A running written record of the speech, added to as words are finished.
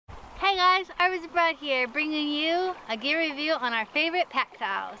Hi guys, ArboursAbroad here, bringing you a gear review on our favorite pack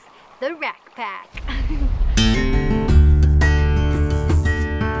towels, the Raqpak.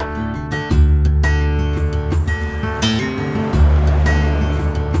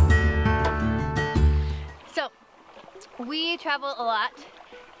 So, we travel a lot,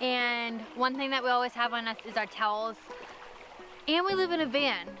 and one thing that we always have on us is our towels. And we live in a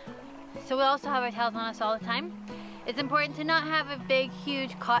van, so we also have our towels on us all the time. It's important to not have a big,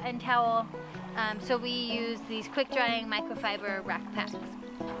 huge cotton towel, so we use these quick-drying microfiber Raqpaks.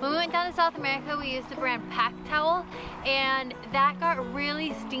 When we went down to South America, we used the brand Pack Towel, and that got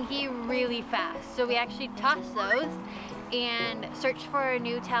really stinky really fast. So we actually tossed those and searched for a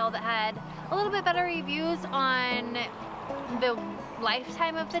new towel that had a little bit better reviews on the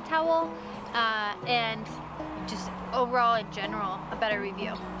lifetime of the towel and just overall in general a better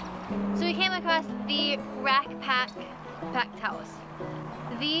review. So we came across the Raqpak pack towels.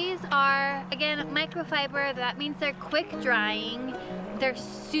 These are, again, microfiber. That means they're quick drying. They're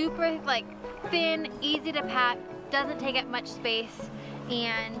super thin, easy to pack, doesn't take up much space,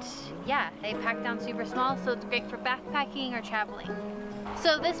 and yeah, they pack down super small, so it's great for backpacking or traveling.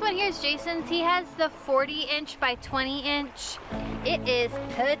 So this one here is Jason's. He has the 40-inch by 20-inch. It is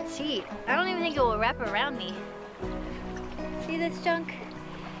petite. I don't even think it will wrap around me. See this junk?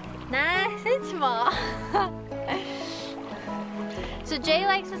 Nice and small. So Jay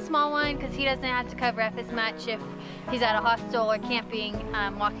likes a small one because he doesn't have to cover up as much if he's at a hostel or camping,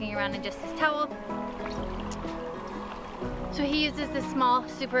 walking around in just his towel. So he uses this small,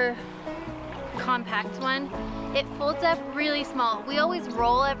 super compact one. It folds up really small. We always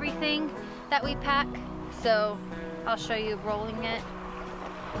roll everything that we pack, so I'll show you rolling it.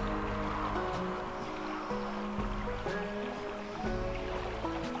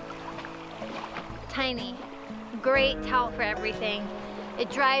 Tiny, great towel for everything. It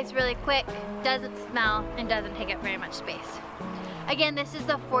dries really quick, doesn't smell, and doesn't take up very much space. Again, this is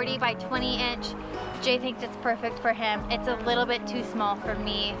the 40 by 20 inch. Jay thinks it's perfect for him. It's a little bit too small for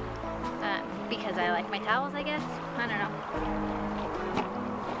me because I like my towels, I guess. I don't know.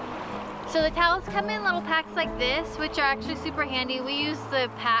 So the towels come in little packs like this, which are actually super handy. We use the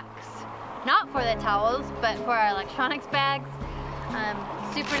packs not for the towels, but for our electronics bags.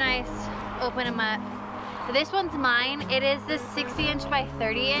 Super nice. Open them up. This one's mine. It is this 60-inch by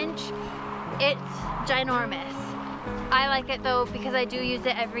 30-inch. It's ginormous. I like it though because I do use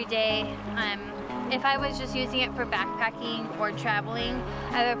it every day. If I was just using it for backpacking or traveling,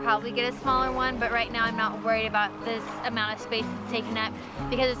 I would probably get a smaller one, but right now I'm not worried about this amount of space it's taking up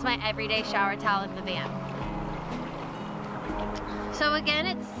because it's my everyday shower towel in the van. So again,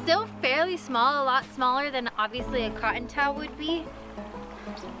 it's still fairly small, a lot smaller than obviously a cotton towel would be.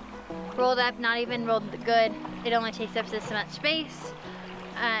 Rolled up, not even rolled good. It only takes up this much space.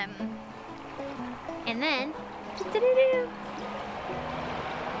 And then,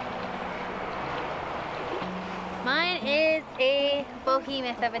 mine is a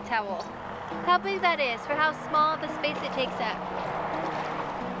behemoth of a towel. How big that is for how small the space it takes up.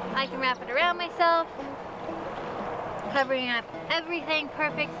 I can wrap it around myself, covering up everything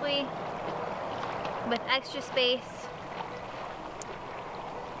perfectly with extra space.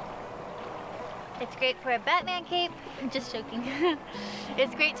 It's great for a Batman cape. I'm just joking.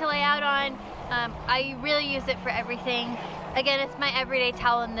 It's great to lay out on. I really use it for everything. Again, it's my everyday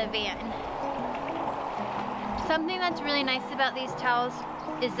towel in the van. Something that's really nice about these towels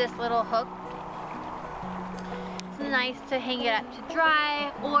is this little hook. It's nice to hang it up to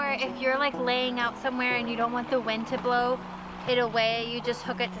dry, or if you're laying out somewhere and you don't want the wind to blow it away, you just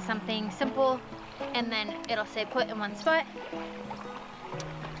hook it to something simple and then it'll stay put in one spot.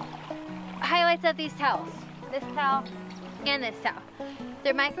 Highlights of these towels, this towel and this towel.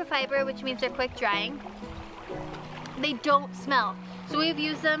 They're microfiber, which means they're quick drying. They don't smell. So we've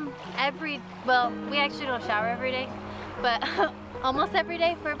used them well, we actually don't shower every day, but almost every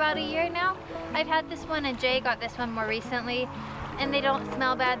day for about a year now. I've had this one and Jay got this one more recently, and they don't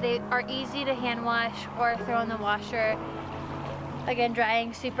smell bad. They are easy to hand wash or throw in the washer. Again,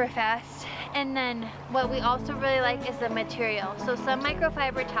 drying super fast. And then what we also really like is the material. So some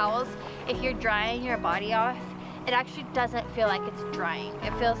microfiber towels, if you're drying your body off, it actually doesn't feel like it's drying.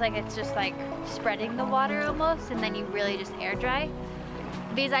 It feels like it's just spreading the water almost, and then you really just air dry.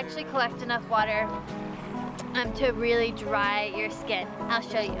 These actually collect enough water to really dry your skin. I'll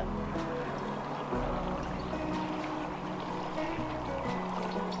show you.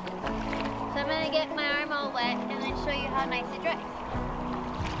 So I'm gonna get my arm all wet and then show you how nice it dries.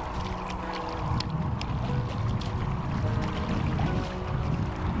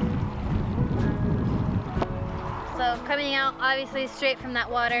 So coming out obviously straight from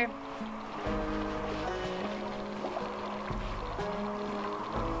that water.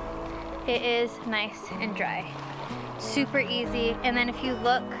 It is nice and dry. Super easy. And then if you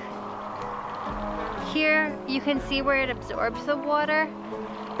look here, you can see where it absorbs the water.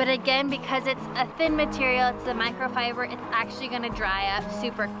 But again, because it's a thin material, it's a microfiber, it's actually gonna dry up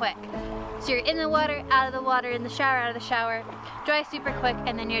super quick. So you're in the water, out of the water, in the shower, out of the shower, dry super quick,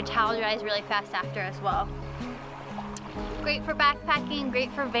 and then your towel dries really fast after as well. Great for backpacking,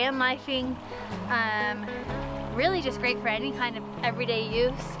 great for van lifing, really just great for any kind of everyday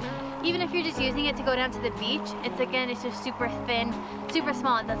use. Even if you're just using it to go down to the beach, it's just super thin, super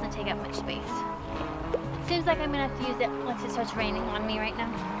small, it doesn't take up much space. Seems like I'm gonna have to use it once it starts raining on me right now.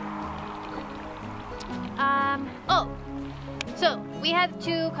 So we have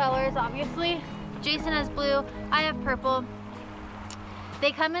two colors, obviously. Jason has blue, I have purple.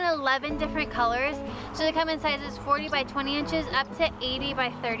 They come in 11 different colors. So they come in sizes 40 by 20 inches up to 80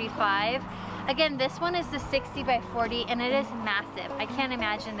 by 35. Again, this one is the 60 by 40 and it is massive. I can't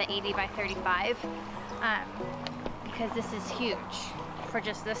imagine the 80 by 35 because this is huge for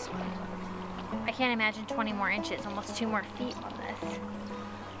just this one. I can't imagine 20 more inches, almost 2 more feet on this.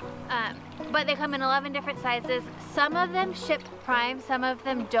 But they come in 11 different sizes. Some of them ship prime, some of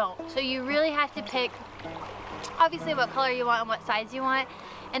them don't. So you really have to pick, obviously, what color you want and what size you want.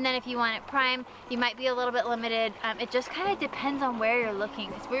 And then if you want it prime, you might be a little bit limited. It just kind of depends on where you're looking.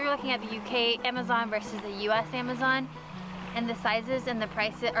 Because we were looking at the UK Amazon versus the US Amazon. And the sizes and the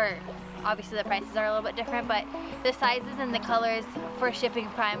prices, or obviously the prices are a little bit different, but the sizes and the colors for shipping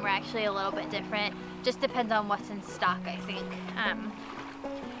prime were actually a little bit different. Just depends on what's in stock, I think.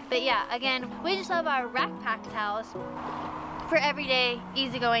 But yeah, again, we just love our Raqpak towels for everyday,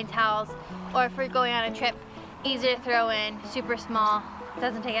 easygoing towels, or for going on a trip, easy to throw in, super small,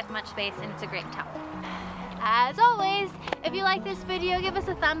 doesn't take up much space, and it's a great towel. As always, if you like this video, give us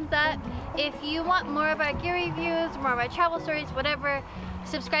a thumbs up. If you want more of our gear reviews, more of our travel stories, whatever,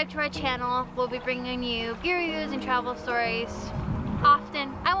 subscribe to our channel. We'll be bringing you gear reviews and travel stories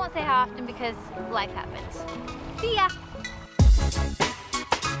often. I won't say how often because life happens. See ya!